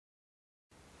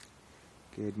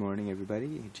Good morning,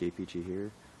 everybody. JPG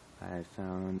here. I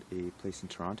found a place in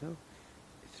Toronto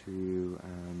through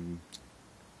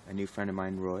a new friend of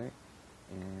mine, Roy,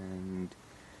 and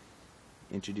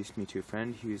introduced me to a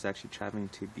friend who's actually traveling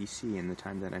to BC in the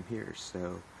time that I'm here.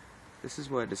 So this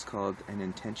is what is called an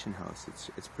intention house.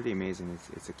 It's pretty amazing.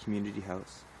 It's a community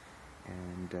house,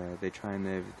 and they try and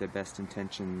live the best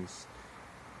intentions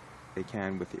they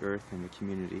can with the earth and the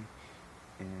community.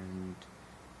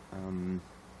 And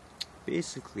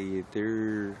basically,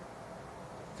 the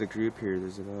group here,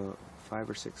 there's about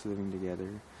 5 or 6 living together,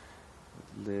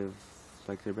 live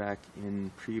like they're back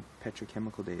in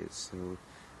pre-petrochemical days. So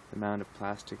the amount of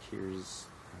plastic here is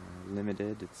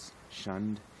limited, it's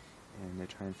shunned, and they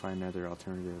try and find another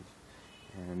alternative.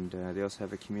 And they also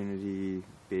have a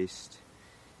community-based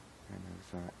kind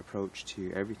of approach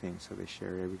to everything, so they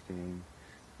share everything.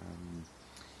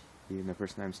 Even the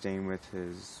person I'm staying with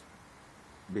has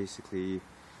basically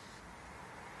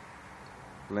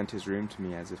lent his room to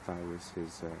me as if I was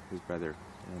his brother,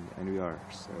 and we are.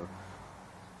 So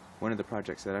one of the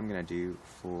projects that I'm going to do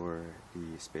for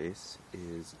the space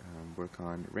is work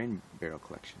on rain barrel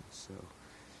collections. So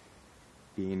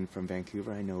being from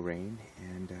Vancouver, I know rain,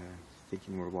 and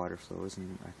thinking where water flows,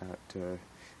 and I thought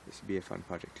this would be a fun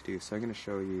project to do. So I'm going to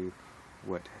show you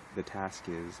what the task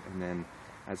is, and then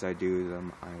as I do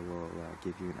them, I will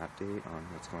give you an update on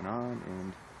what's going on,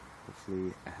 and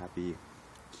hopefully a happy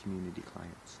community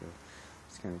client. So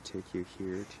it's going to take you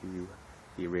here to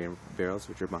the rain barrels,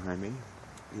 which are behind me.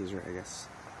 These are, I guess,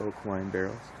 oak wine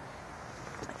barrels.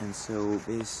 And so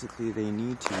basically they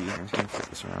need to be, I'm just going to flip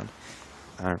this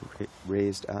around,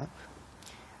 raised up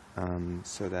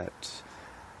so that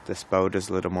the spout is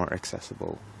a little more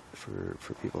accessible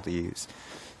for people to use.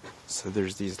 So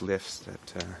there's these lifts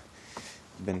that have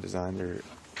been designed. They're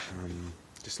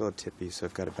just a little tippy, so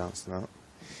I've got to balance them out.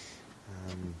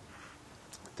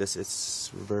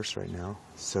 It's reversed right now,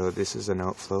 so this is an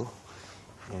outflow,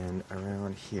 and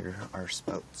around here are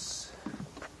spouts.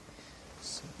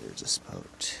 So there's a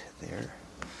spout there,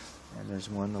 and there's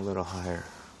one a little higher,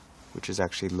 which is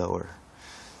actually lower.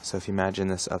 So if you imagine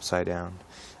this upside down,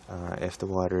 if the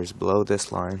water is below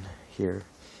this line here,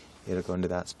 it'll go into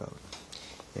that spout.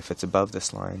 If it's above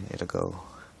this line, it'll go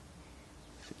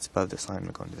into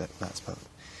that spout.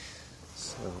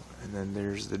 So, and then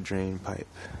there's the drain pipe.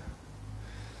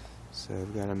 So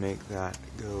I've got to make that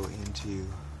go into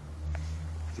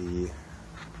the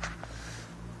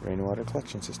rainwater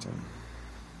collection system.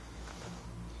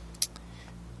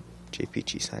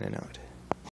 JPG signing out.